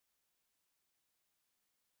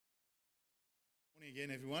Again,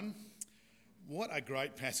 everyone. What a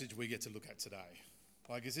great passage we get to look at today.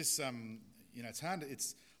 Like, is this? It's hard.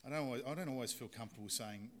 I don't always feel comfortable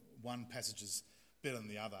saying one passage is better than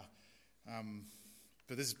the other.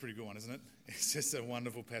 But this is a pretty good one, isn't it? It's just a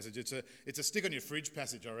wonderful passage. It's a stick on your fridge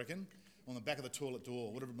passage, I reckon, on the back of the toilet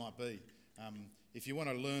door, whatever it might be. If you want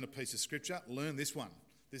to learn a piece of scripture, learn this one.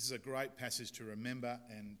 This is a great passage to remember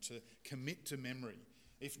and to commit to memory.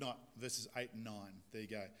 If not, verses 8 and 9. There you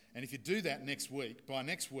go. And if you do that by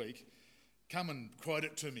next week, come and quote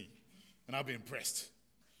it to me, and I'll be impressed.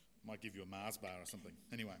 Might give you a Mars bar or something.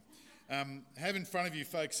 Anyway, have in front of you,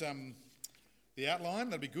 folks, the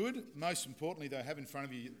outline. That'd be good. Most importantly, though, have in front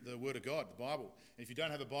of you the Word of God, the Bible. And if you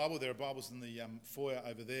don't have a Bible, there are Bibles in the foyer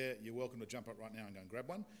over there. You're welcome to jump up right now and go and grab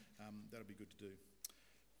one. That'll be good to do.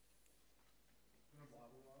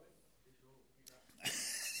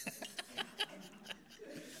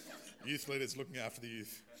 Youth leaders looking after the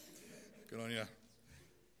youth. Good on you.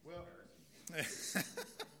 Well,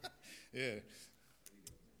 yeah.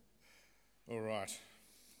 All right.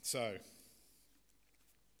 So,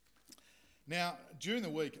 now, during the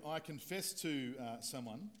week, I confessed to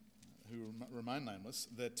someone who remain nameless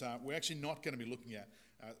that we're actually not going to be looking at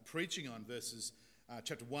preaching on verses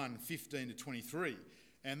chapter 1, 15 to 23.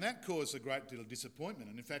 And that caused a great deal of disappointment.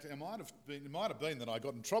 And in fact, it might have been that I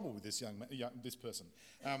got in trouble with this person.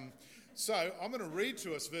 So I'm going to read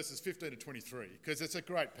to us verses 15 to 23 because it's a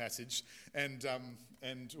great passage, and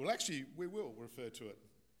we will refer to it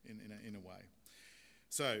in a way.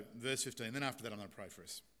 So verse 15. Then after that, I'm going to pray for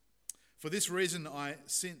us. For this reason,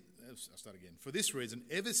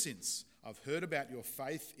 ever since I've heard about your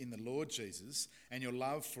faith in the Lord Jesus and your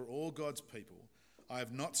love for all God's people, I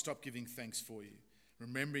have not stopped giving thanks for you,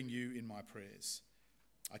 remembering you in my prayers.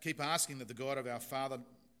 I keep asking that the God of our Father,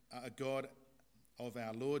 God of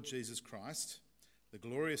our Lord Jesus Christ, the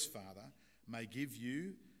glorious Father, may give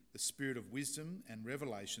you the spirit of wisdom and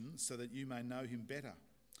revelation so that you may know him better.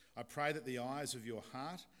 I pray that the eyes of your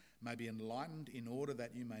heart may be enlightened in order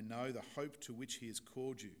that you may know the hope to which he has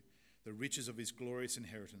called you, the riches of his glorious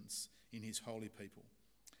inheritance in his holy people,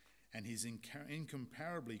 and his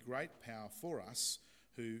incomparably great power for us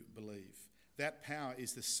who believe. That power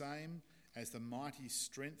is the same as the mighty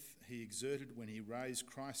strength he exerted when he raised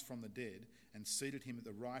Christ from the dead and seated him at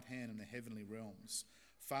the right hand in the heavenly realms,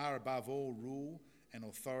 far above all rule and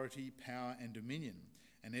authority, power and dominion,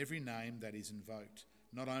 and every name that is invoked,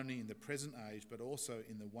 not only in the present age but also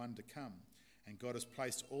in the one to come. And God has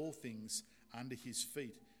placed all things under his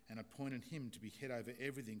feet and appointed him to be head over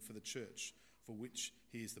everything for the church, for which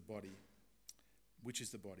he is the body,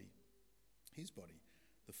 his body,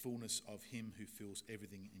 the fullness of him who fills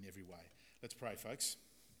everything in every way. Let's pray, folks.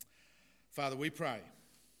 Father, we pray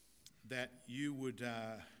that you would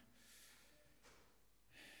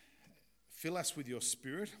fill us with your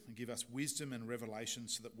Spirit and give us wisdom and revelation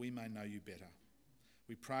so that we may know you better.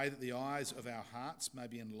 We pray that the eyes of our hearts may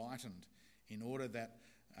be enlightened in order that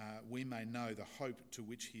we may know the hope to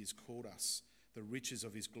which he has called us, the riches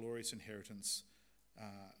of his glorious inheritance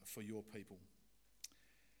for your people,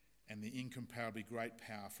 and the incomparably great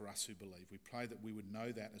power for us who believe. We pray that we would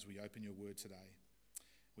know that as we open your word today.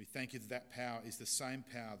 We thank you that power is the same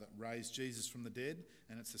power that raised Jesus from the dead,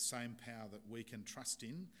 and it's the same power that we can trust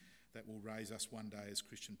in that will raise us one day as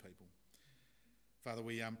Christian people. Father,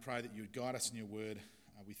 we pray that you would guide us in your word.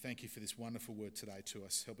 We thank you for this wonderful word today to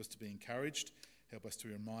us. Help us to be encouraged. Help us to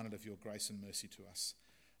be reminded of your grace and mercy to us.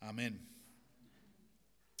 Amen.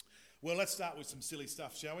 Well, let's start with some silly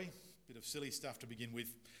stuff, shall we? Bit of silly stuff to begin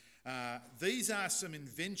with. These are some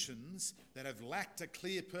inventions that have lacked a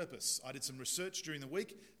clear purpose. I did some research during the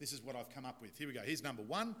week. This is what I've come up with. Here we go. Here's number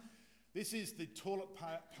one. This is the toilet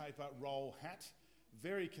paper roll hat.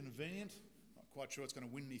 Very convenient. Not quite sure it's going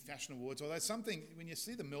to win any fashion awards. Although when you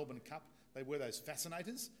see the Melbourne Cup, they wear those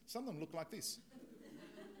fascinators. Some of them look like this.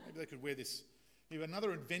 Maybe they could wear this. Here,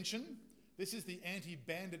 another invention. This is the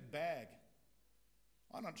anti-bandit bag.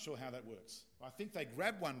 I'm not sure how that works. I think they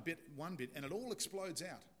grab one bit, and it all explodes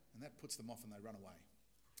out. And that puts them off and they run away.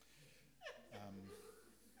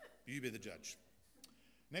 You be the judge.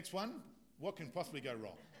 Next one, what can possibly go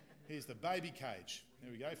wrong? Here's the baby cage.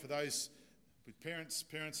 There we go. For those with parents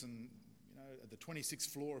and, at the 26th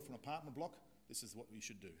floor of an apartment block, this is what you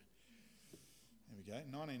should do. There we go.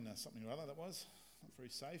 19 something or other that was. Not very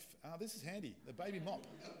safe. This is handy. The baby mop.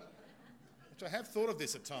 Which I have thought of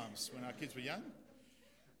this at times when our kids were young.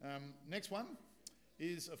 Next one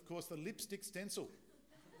is, of course, the lipstick stencil.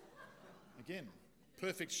 Again,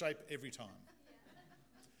 perfect shape every time.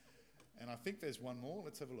 And I think there's one more.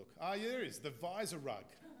 Let's have a look. Yeah, there is. The visor rug.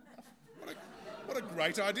 What a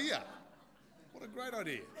great idea. What a great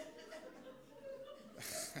idea.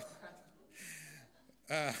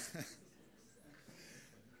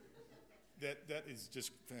 That is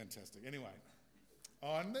just fantastic. Anyway,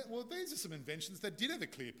 these are some inventions that did have a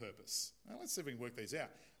clear purpose. Now, let's see if we can work these out.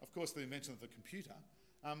 Of course, the invention of the computer,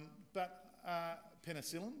 but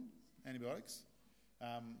penicillin, antibiotics.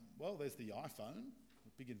 There's the iPhone,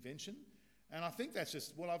 a big invention. And I think that's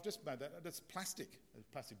just, I've just made that, that's plastic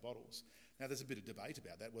bottles. Now, there's a bit of debate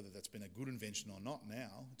about that, whether that's been a good invention or not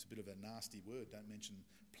now. It's a bit of a nasty word, don't mention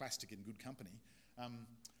plastic in good company.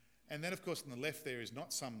 And then, of course, on the left there is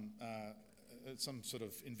not some sort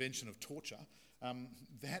of invention of torture.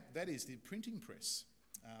 That is the printing press.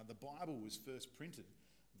 The Bible was first printed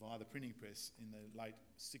via the printing press in the late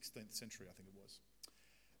 16th century, I think it was.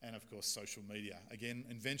 And, of course, social media. Again,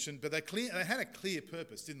 invention. But they had a clear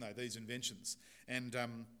purpose, didn't they, these inventions? And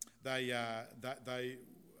they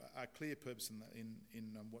a clear purpose in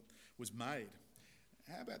what was made.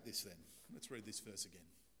 How about this then? Let's read this verse again.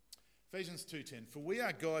 Ephesians 2:10. For we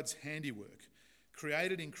are God's handiwork,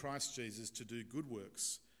 created in Christ Jesus to do good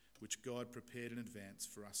works, which God prepared in advance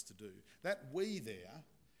for us to do. That we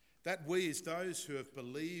is those who have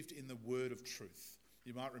believed in the word of truth.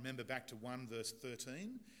 You might remember back to 1 verse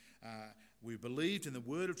 13. We believed in the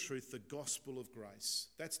word of truth, the gospel of grace.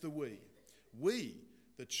 That's the we. We,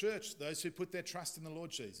 the church, those who put their trust in the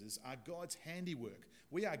Lord Jesus, are God's handiwork.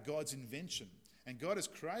 We are God's invention. And God has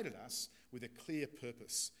created us with a clear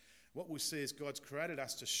purpose. What we'll see is God's created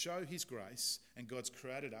us to show his grace, and God's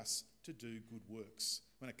created us to do good works.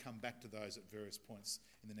 I'm going to come back to those at various points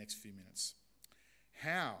in the next few minutes.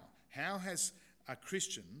 How? How has a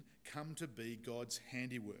Christian come to be God's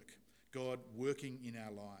handiwork, God working in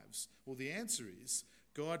our lives? Well, the answer is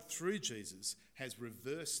God, through Jesus, has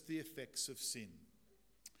reversed the effects of sin.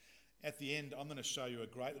 At the end, I'm going to show you a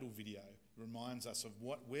great little video that reminds us of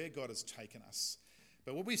where God has taken us.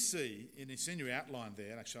 But what we see, and it's in your outline there,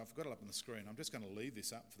 and actually I've got it up on the screen. I'm just going to leave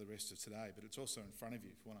this up for the rest of today, but it's also in front of you.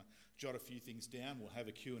 If you want to jot a few things down, we'll have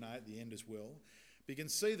a Q&A at the end as well. But you can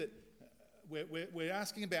see that we're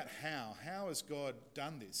asking about how. How has God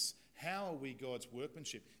done this? How are we God's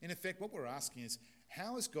workmanship? In effect, what we're asking is,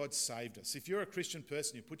 how has God saved us? If you're a Christian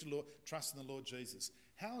person, you put your trust in the Lord Jesus,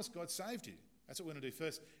 how has God saved you? That's what we're going to do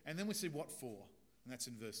first. And then we see what for, and that's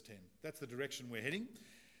in verse 10. That's the direction we're heading.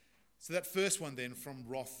 So that first one then, from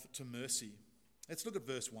wrath to mercy. Let's look at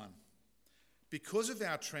verse 1. Because of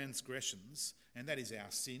our transgressions, and that is our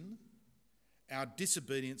sin, our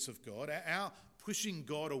disobedience of God, our pushing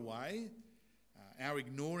God away, our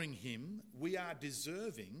ignoring him, we are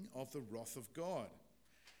deserving of the wrath of God.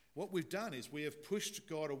 What we've done is we have pushed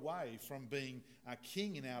God away from being a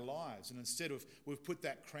king in our lives, and instead we've put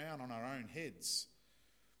that crown on our own heads.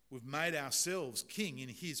 We've made ourselves king in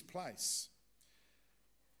his place.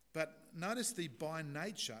 But notice by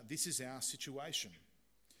nature, this is our situation.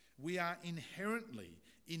 We are inherently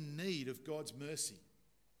in need of God's mercy.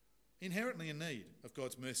 Inherently in need of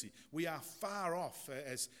God's mercy. We are far off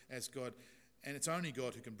as God, and it's only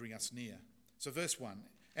God who can bring us near. So verse 1,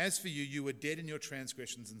 as for you, you were dead in your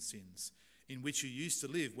transgressions and sins, in which you used to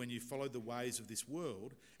live when you followed the ways of this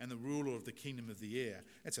world and the ruler of the kingdom of the air.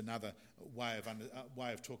 That's another way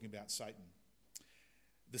of talking about Satan.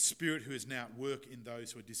 The spirit who is now at work in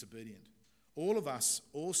those who are disobedient. All of us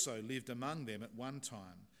also lived among them at one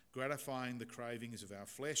time, gratifying the cravings of our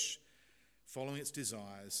flesh, following its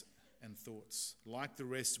desires and thoughts. Like the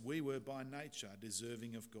rest, we were by nature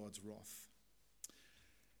deserving of God's wrath.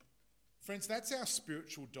 Friends, that's our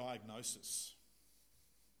spiritual diagnosis.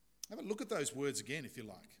 Have a look at those words again, if you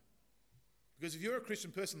like. Because if you're a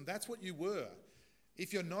Christian person, that's what you were.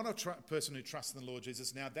 If you're not a person who trusts in the Lord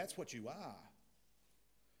Jesus now, that's what you are.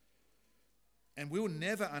 And we'll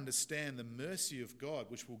never understand the mercy of God,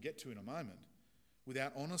 which we'll get to in a moment,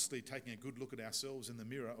 without honestly taking a good look at ourselves in the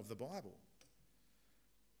mirror of the Bible.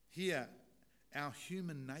 Here, our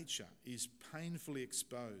human nature is painfully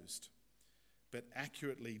exposed, but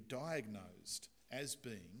accurately diagnosed as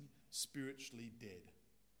being spiritually dead.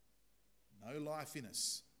 No life in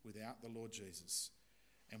us without the Lord Jesus.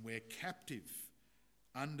 And we're captive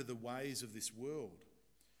under the ways of this world,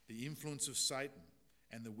 the influence of Satan,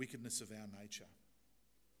 and the wickedness of our nature.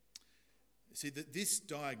 See, that this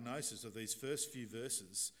diagnosis of these first few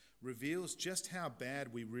verses reveals just how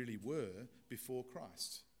bad we really were before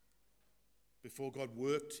Christ, before God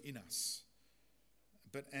worked in us,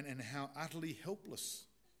 and how utterly helpless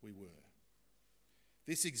we were.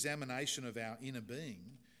 This examination of our inner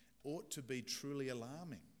being ought to be truly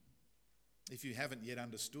alarming if you haven't yet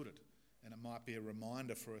understood it, and it might be a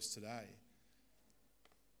reminder for us today.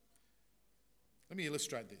 Let me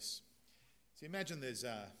illustrate this. So imagine there's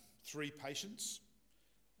 3 patients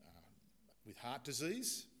with heart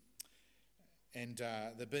disease, and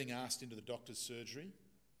they're being asked into the doctor's surgery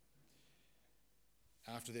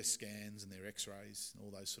after their scans and their x-rays and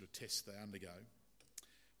all those sort of tests they undergo.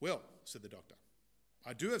 "Well," said the doctor,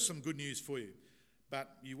 "I do have some good news for you,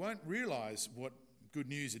 but you won't realise what good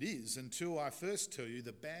news it is until I first tell you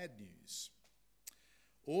the bad news.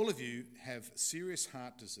 All of you have serious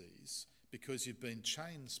heart disease because you've been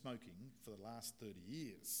chain smoking for the last 30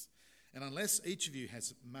 years. And unless each of you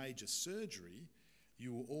has major surgery,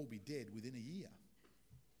 you will all be dead within a year."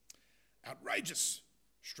 "Outrageous!"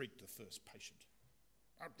 shrieked the first patient.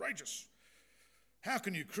 "Outrageous! How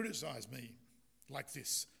can you criticise me like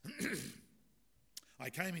this? I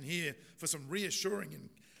came in here for some reassuring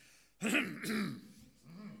and..."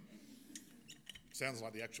 Sounds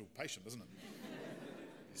like the actual patient, doesn't it?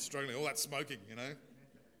 He's struggling, all that smoking, you know.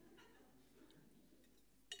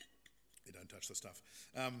 You don't touch the stuff.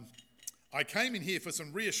 "I came in here for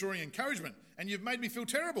some reassuring encouragement, and you've made me feel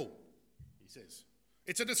terrible," he says.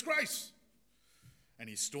 "It's a disgrace." And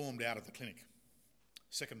he stormed out of the clinic.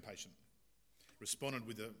 Second patient responded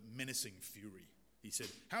with a menacing fury. He said,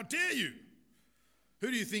 "How dare you?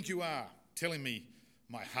 Who do you think you are, telling me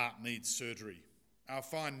my heart needs surgery? I'll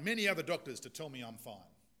find many other doctors to tell me I'm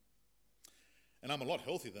fine. And I'm a lot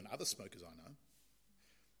healthier than other smokers I know.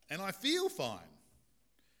 And I feel fine.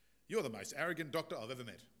 You're the most arrogant doctor I've ever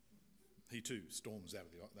met." He too storms out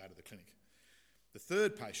of the clinic. The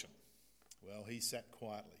third patient, well, he sat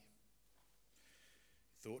quietly.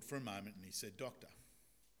 He thought for a moment and he said, "Doctor,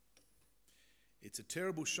 it's a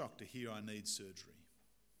terrible shock to hear I need surgery.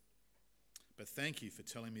 But thank you for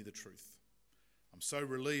telling me the truth. I'm so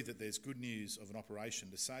relieved that there's good news of an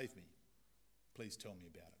operation to save me. Please tell me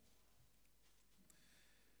about it."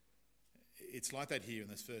 It's like that here in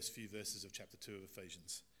the first few verses of chapter 2 of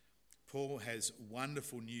Ephesians. Paul has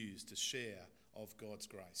wonderful news to share of God's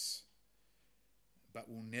grace, but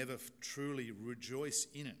will never truly rejoice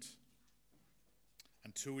in it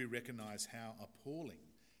until we recognise how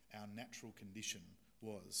appalling our natural condition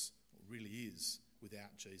was, or really is,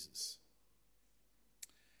 without Jesus.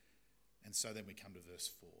 And so then we come to verse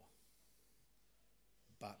 4.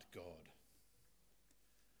 But God.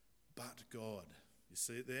 But God. You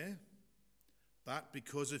see it there? But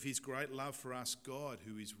because of his great love for us, God,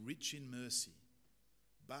 who is rich in mercy.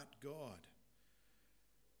 But God.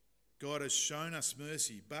 God has shown us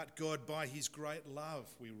mercy. But God, by his great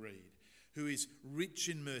love, we read, who is rich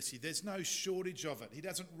in mercy. There's no shortage of it. He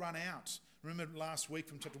doesn't run out. Remember last week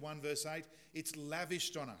from chapter 1, verse 8? It's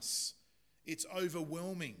lavished on us. It's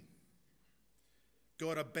overwhelming.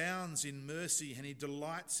 God abounds in mercy and he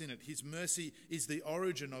delights in it. His mercy is the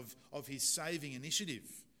origin of his saving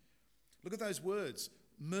initiative. Look at those words.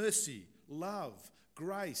 Mercy, love,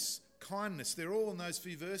 grace, kindness. They're all in those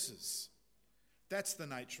few verses. That's the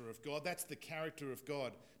nature of God. That's the character of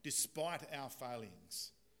God, despite our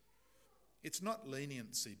failings. It's not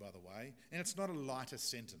leniency, by the way, and it's not a lighter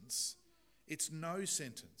sentence. It's no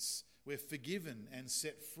sentence. We're forgiven and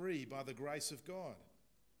set free by the grace of God.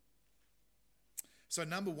 So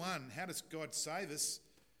number one, how does God save us?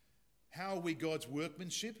 How are we God's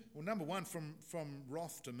workmanship? Well, number one, from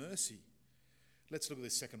wrath to mercy. Let's look at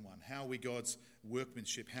this second one. How are we God's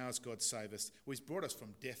workmanship? How has God saved us? Well, he's brought us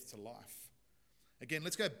from death to life. Again,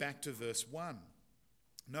 let's go back to verse 1.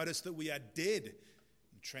 Notice that we are dead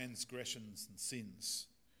in transgressions and sins.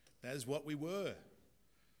 That is what we were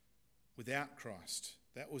without Christ.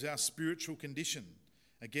 That was our spiritual condition.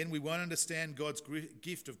 Again, we won't understand God's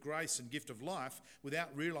gift of grace and gift of life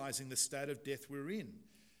without realising the state of death we're in.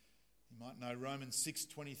 You might know Romans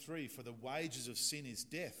 6:23, for the wages of sin is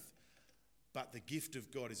death, but the gift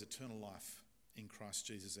of God is eternal life in Christ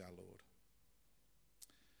Jesus our Lord.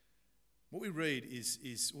 What we read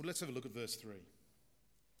is well, let's have a look at verse 3.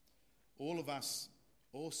 All of us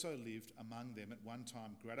also lived among them at one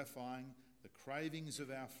time, gratifying the cravings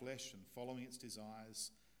of our flesh and following its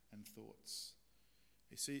desires and thoughts.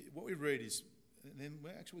 You see, what we read is, and then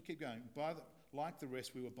we keep going, like the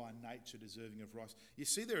rest, we were by nature deserving of wrath. You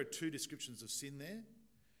see there are two descriptions of sin there.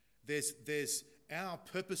 There's our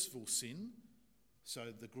purposeful sin,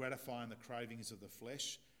 so the gratifying the cravings of the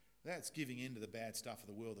flesh. That's giving in to the bad stuff of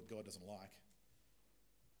the world that God doesn't like.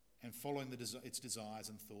 And following its desires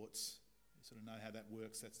and thoughts. You sort of know how that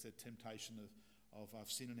works. That's the temptation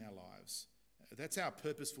of sin in our lives. That's our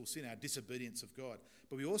purposeful sin, our disobedience of God.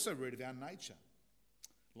 But we also read of our nature.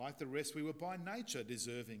 Like the rest, we were by nature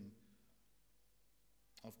deserving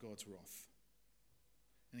of God's wrath.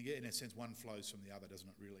 And again, in a sense, one flows from the other, doesn't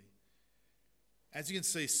it, really? As you can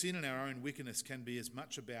see, sin and our own wickedness can be as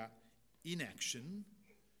much about inaction,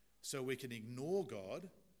 so we can ignore God,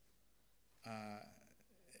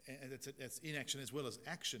 and that's inaction as well as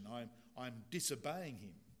action. I'm disobeying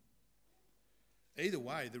him. Either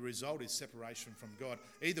way, the result is separation from God.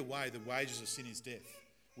 Either way, the wages of sin is death.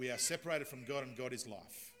 We are separated from God, and God is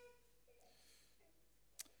life.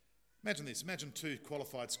 Imagine this. Imagine two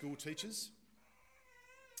qualified school teachers.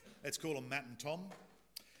 Let's call them Matt and Tom.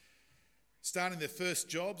 Starting their first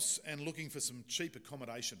jobs and looking for some cheap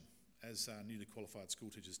accommodation, as newly qualified school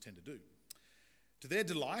teachers tend to do. To their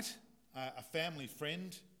delight, a family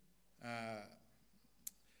friend,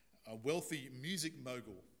 a wealthy music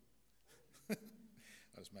mogul,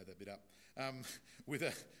 I just made that bit up,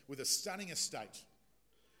 with a stunning estate,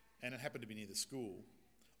 and it happened to be near the school,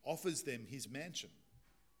 offers them his mansion.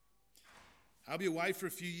 I'll be away for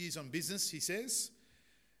a few years on business, he says.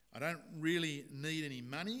 I don't really need any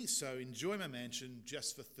money, so enjoy my mansion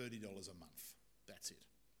just for $30 a month. That's it.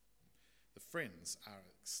 The friends are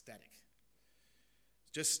ecstatic.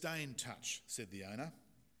 Just stay in touch, said the owner.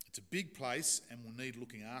 It's a big place and will need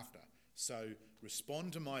looking after. So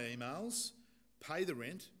respond to my emails, pay the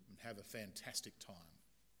rent, and have a fantastic time.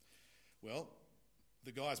 Well,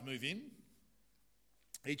 the guys move in,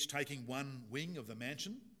 each taking one wing of the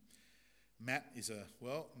mansion. Matt's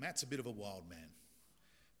a bit of a wild man,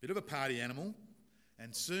 bit of a party animal,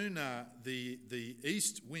 and soon the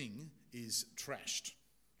east wing is trashed.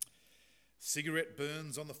 Cigarette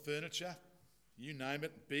burns on the furniture, you name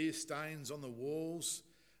it, beer stains on the walls,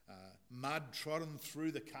 mud trodden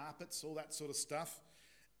through the carpets, all that sort of stuff.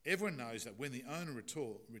 Everyone knows that when the owner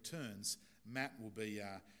returns, Matt will be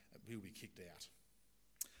kicked out.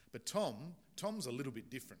 But Tom's a little bit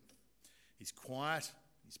different. He's quiet,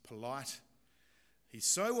 he's polite. He's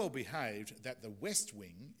so well behaved that the west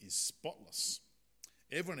wing is spotless.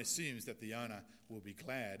 Everyone assumes that the owner will be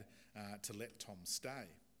glad to let Tom stay.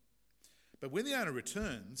 But when the owner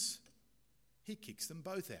returns, he kicks them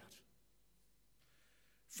both out.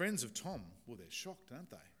 Friends of Tom, well, they're shocked, aren't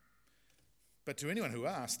they? But to anyone who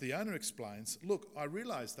asks, the owner explains, look, I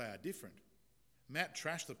realise they are different. Matt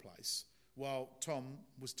trashed the place while Tom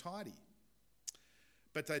was tidy.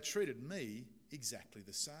 But they treated me exactly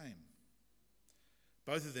the same.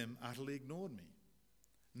 Both of them utterly ignored me.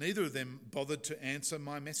 Neither of them bothered to answer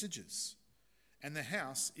my messages. And the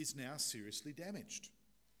house is now seriously damaged.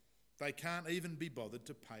 They can't even be bothered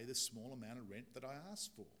to pay the small amount of rent that I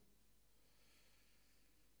asked for.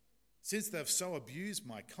 Since they've so abused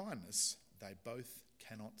my kindness, they both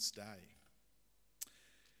cannot stay.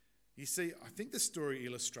 You see, I think the story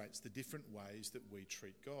illustrates the different ways that we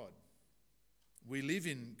treat God. We live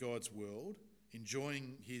in God's world,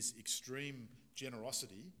 enjoying his extreme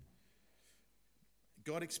generosity.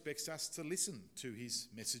 God expects us to listen to his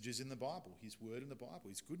messages in the Bible, his word in the Bible,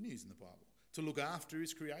 his good news in the Bible, to look after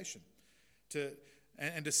his creation,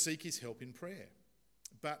 and to seek his help in prayer.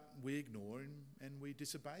 But we ignore him and we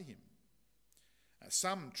disobey him.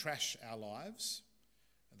 Some trash our lives.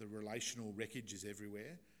 The relational wreckage is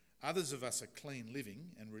everywhere. Others of us are clean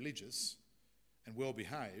living and religious and well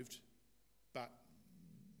behaved, but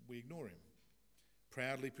we ignore him,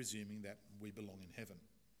 proudly presuming that we belong in heaven.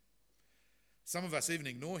 Some of us even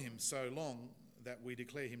ignore him so long that we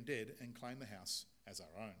declare him dead and claim the house as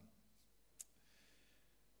our own.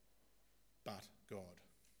 But God.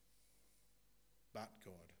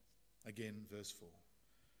 Again, verse 4.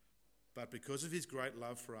 But because of his great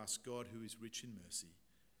love for us, God, who is rich in mercy,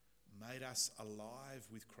 made us alive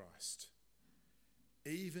with Christ,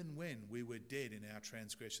 even when we were dead in our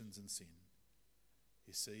transgressions and sin.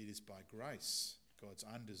 You see, it is by grace, God's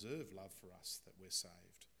undeserved love for us, that we're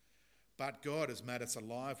saved. But God has made us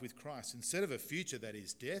alive with Christ. Instead of a future that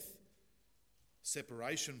is death,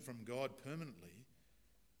 separation from God permanently,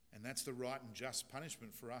 and that's the right and just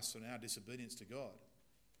punishment for us on our disobedience to God.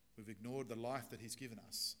 We've ignored the life that he's given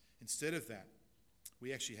us. Instead of that,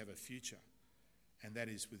 we actually have a future, and that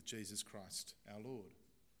is with Jesus Christ, our Lord.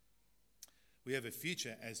 We have a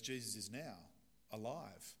future as Jesus is now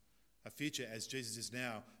alive, a future as Jesus is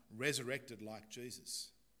now resurrected like Jesus.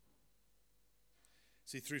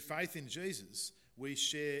 See, through faith in Jesus, we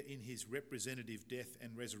share in his representative death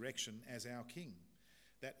and resurrection as our King,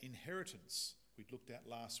 that inheritance we looked at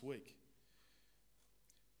last week.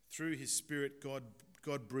 Through his Spirit,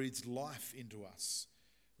 God breathes life into us.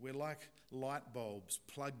 We're like light bulbs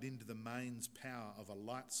plugged into the mains power of a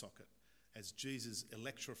light socket as Jesus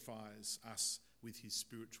electrifies us with his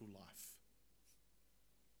spiritual life.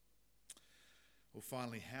 Well,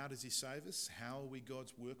 finally, how does he save us? How are we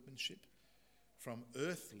God's workmanship? From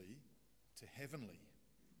earthly to heavenly.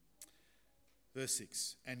 Verse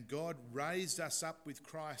 6, and God raised us up with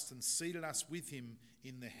Christ and seated us with him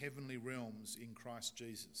in the heavenly realms in Christ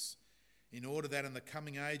Jesus. in order that in the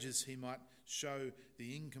coming ages he might show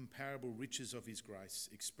the incomparable riches of his grace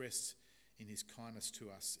expressed in his kindness to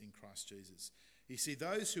us in Christ Jesus. You see,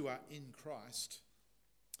 those who are in Christ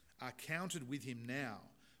are counted with him now.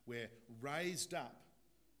 We're raised up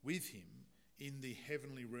with him in the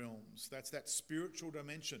heavenly realms. That's that spiritual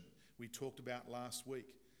dimension we talked about last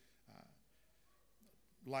week.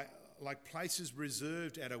 Like places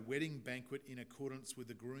reserved at a wedding banquet in accordance with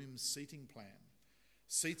the groom's seating plan.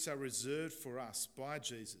 Seats are reserved for us by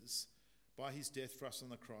Jesus, by his death for us on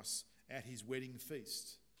the cross, at his wedding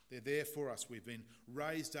feast. They're there for us. We've been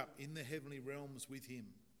raised up in the heavenly realms with him.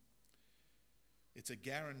 It's a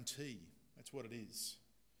guarantee. That's what it is.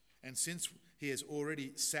 And since he has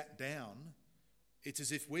already sat down, it's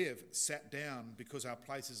as if we have sat down because our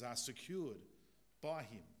places are secured by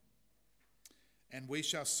him. And we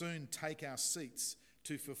shall soon take our seats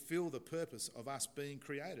to fulfill the purpose of us being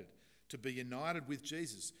created, to be united with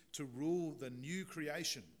Jesus, to rule the new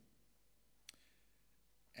creation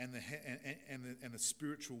and the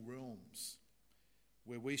spiritual realms,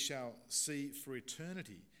 where we shall see for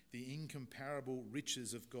eternity the incomparable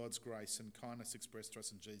riches of God's grace and kindness expressed to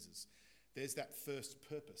us in Jesus. There's that first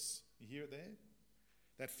purpose. You hear it there?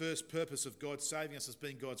 That first purpose of God saving us as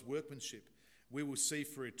being God's workmanship. We will see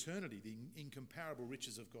for eternity the incomparable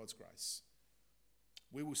riches of God's grace.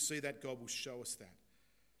 We will see that. God will show us that,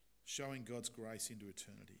 showing God's grace into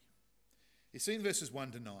eternity. You see in verses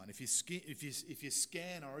 1 to 9, if you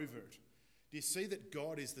scan over it, do you see that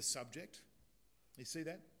God is the subject? You see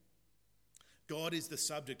that? God is the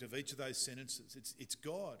subject of each of those sentences. It's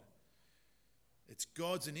God. It's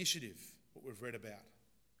God's initiative, what we've read about.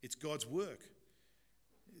 It's God's work.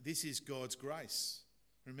 This is God's grace.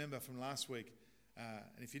 Remember from last week,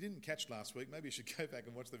 and if you didn't catch last week, maybe you should go back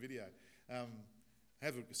and watch the video.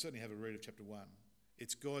 Certainly have a read of chapter 1.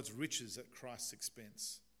 It's God's riches at Christ's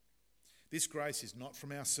expense. This grace is not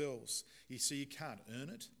from ourselves. You see, you can't earn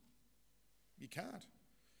it. You can't.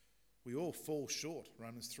 We all fall short,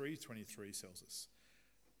 Romans 3:23 tells us.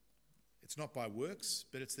 It's not by works,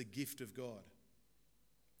 but it's the gift of God.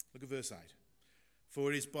 Look at verse 8.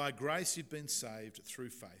 For it is by grace you've been saved through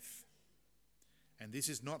faith. And this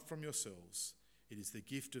is not from yourselves, it is the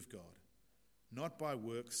gift of God, not by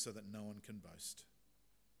works so that no one can boast.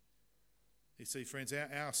 You see, friends,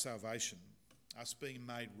 our salvation, us being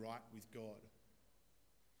made right with God,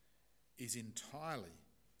 is entirely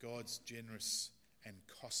God's generous and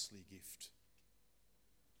costly gift.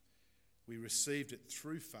 We received it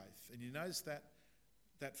through faith. And you notice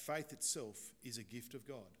that faith itself is a gift of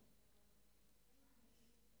God.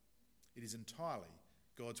 It is entirely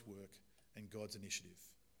God's work and God's initiative.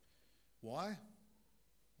 Why? Well,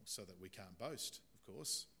 so that we can't boast, of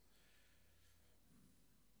course.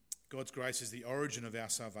 God's grace is the origin of our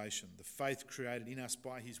salvation. The faith created in us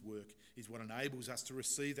by his work is what enables us to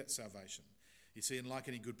receive that salvation. You see, and like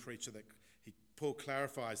any good preacher, Paul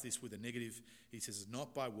clarifies this with a negative. He says, it's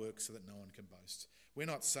not by works so that no one can boast. We're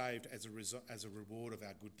not saved as a reward of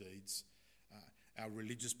our good deeds, our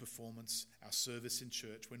religious performance, our service in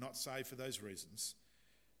church. We're not saved for those reasons.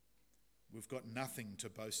 We've got nothing to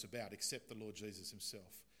boast about except the Lord Jesus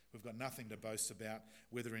himself. We've got nothing to boast about,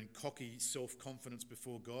 whether in cocky self-confidence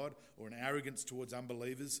before God or in arrogance towards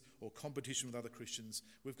unbelievers or competition with other Christians.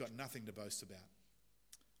 We've got nothing to boast about.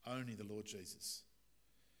 Only the Lord Jesus.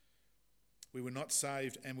 We were not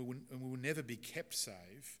saved and we will never be kept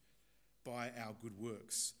saved by our good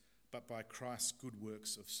works, but by Christ's good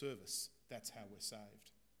works of service. That's how we're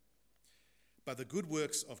saved. But the good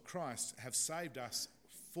works of Christ have saved us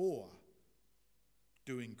for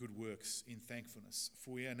doing good works in thankfulness,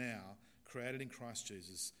 for we are now created in Christ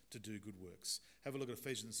Jesus to do good works. Have a look at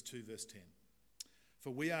Ephesians 2 verse 10. For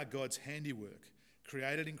we are God's handiwork,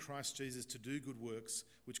 created in Christ Jesus to do good works,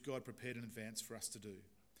 which God prepared in advance for us to do.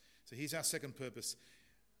 So here's our second purpose.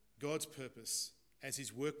 God's purpose as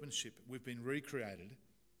his workmanship. We've been recreated,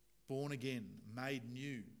 born again, made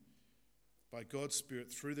new by God's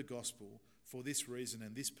Spirit through the gospel for this reason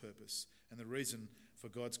and this purpose, and the reason for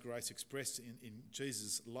God's grace expressed in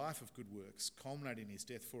Jesus' life of good works, culminating in his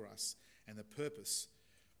death for us, and the purpose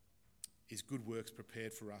is good works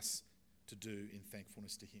prepared for us to do in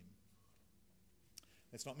thankfulness to him.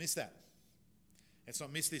 Let's not miss that. Let's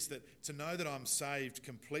not miss this, that to know that I'm saved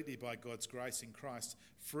completely by God's grace in Christ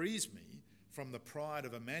frees me from the pride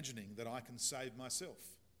of imagining that I can save myself.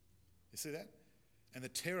 You see that? And the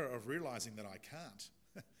terror of realising that I can't.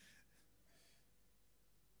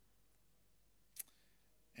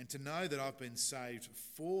 And to know that I've been saved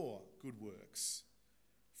for good works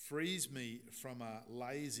frees me from a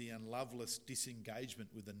lazy and loveless disengagement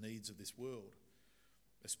with the needs of this world.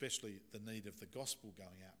 especially the need of the gospel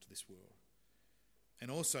going out to this world,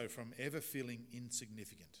 and also from ever feeling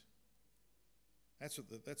insignificant. That's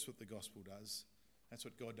what the gospel does. That's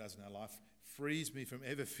what God does in our life. Frees me from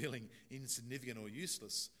ever feeling insignificant or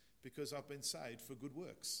useless because I've been saved for good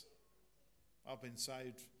works. I've been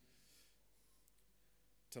saved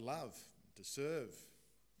to love, to serve,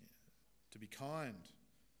 to be kind,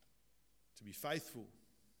 to be faithful,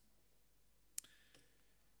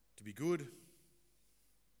 to be good,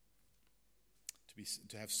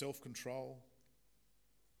 to have self-control.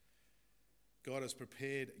 God has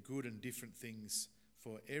prepared good and different things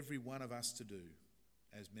for every one of us to do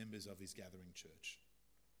as members of his gathering church.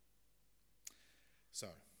 So,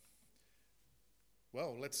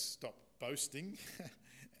 well, let's stop boasting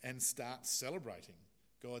and start celebrating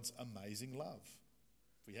God's amazing love,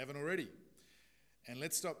 if we haven't already. And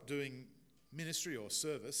let's stop doing ministry or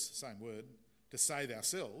service, same word, to save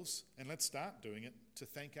ourselves, and let's start doing it to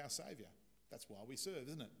thank our Saviour. That's why we serve,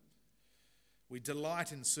 isn't it? We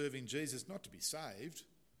delight in serving Jesus not to be saved,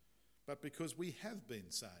 but because we have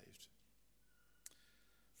been saved.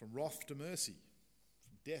 From wrath to mercy,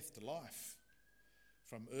 from death to life,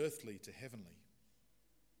 from earthly to heavenly.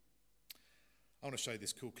 I want to show you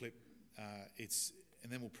this cool clip.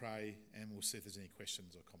 And then we'll pray and we'll see if there's any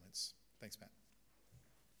questions or comments. Thanks, Matt.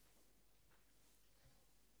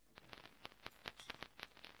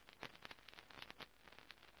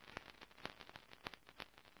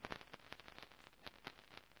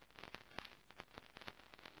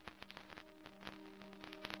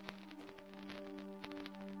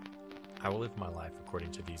 I will live my life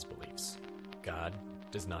according to these beliefs. God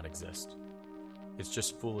does not exist. It's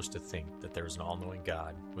just foolish to think that there is an all-knowing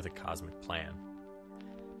God with a cosmic plan.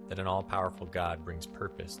 That an all-powerful God brings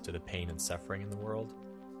purpose to the pain and suffering in the world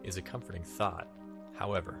is a comforting thought.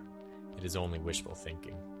 However, it is only wishful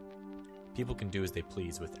thinking. People can do as they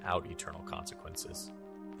please without eternal consequences.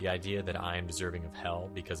 The idea that I am deserving of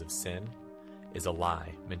hell because of sin is a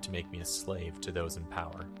lie meant to make me a slave to those in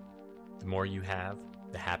power. The more you have,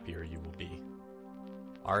 the happier you will be.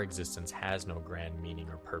 Our existence has no grand meaning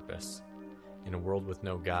or purpose. In a world with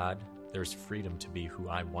no God, there is freedom to be who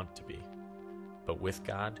I want to be. But with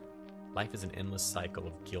God, life is an endless cycle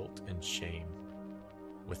of guilt and shame.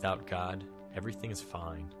 Without God, everything is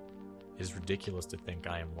fine. It is ridiculous to think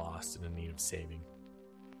I am lost and in need of saving.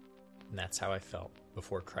 And that's how I felt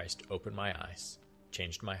before Christ opened my eyes,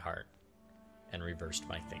 changed my heart, and reversed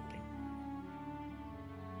my thinking.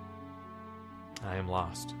 I am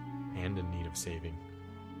lost and in need of saving.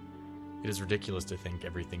 It is ridiculous to think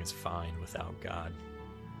everything is fine without God.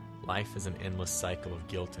 Life is an endless cycle of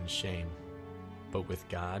guilt and shame. But with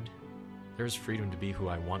God, there is freedom to be who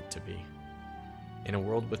I want to be. In a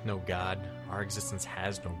world with no God, our existence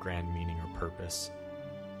has no grand meaning or purpose.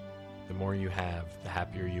 The more you have, the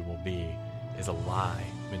happier you will be, is a lie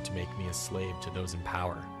meant to make me a slave to those in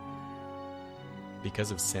power.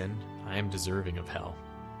 Because of sin, I am deserving of hell.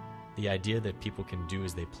 The idea that people can do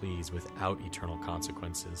as they please without eternal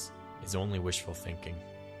consequences is only wishful thinking.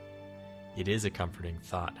 It is a comforting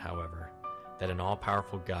thought, however, that an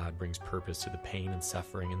all-powerful God brings purpose to the pain and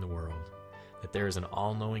suffering in the world, that there is an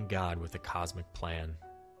all-knowing God with a cosmic plan.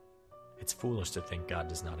 It's foolish to think God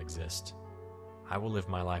does not exist. I will live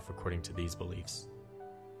my life according to these beliefs.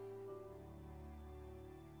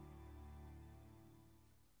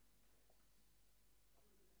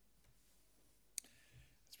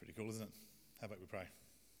 That's pretty cool, isn't it? How about we pray?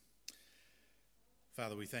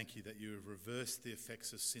 Father, we thank you that you have reversed the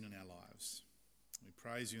effects of sin in our lives. We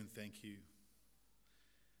praise you and thank you.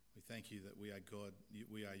 We thank you that we are God,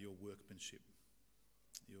 we are your workmanship,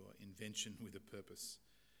 your invention with a purpose.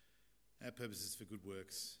 Our purpose is for good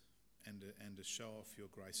works and to show off your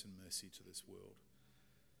grace and mercy to this world.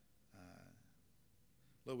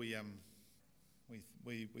 Lord, we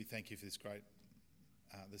thank you for this great,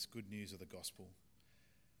 this good news of the gospel.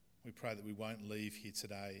 We pray that we won't leave here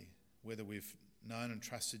today, whether we've known and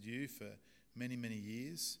trusted you for many, many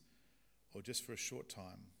years or just for a short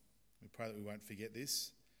time. We pray that we won't forget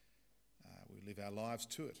this. We live our lives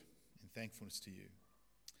to it in thankfulness to you.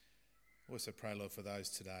 Also pray, Lord, for those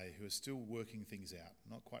today who are still working things out,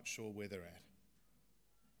 not quite sure where they're at.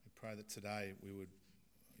 We pray that today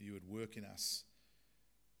you would work in us,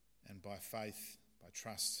 and by faith, by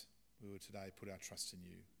trust, we would today put our trust in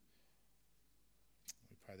you.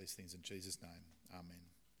 We pray these things in Jesus' name. Amen.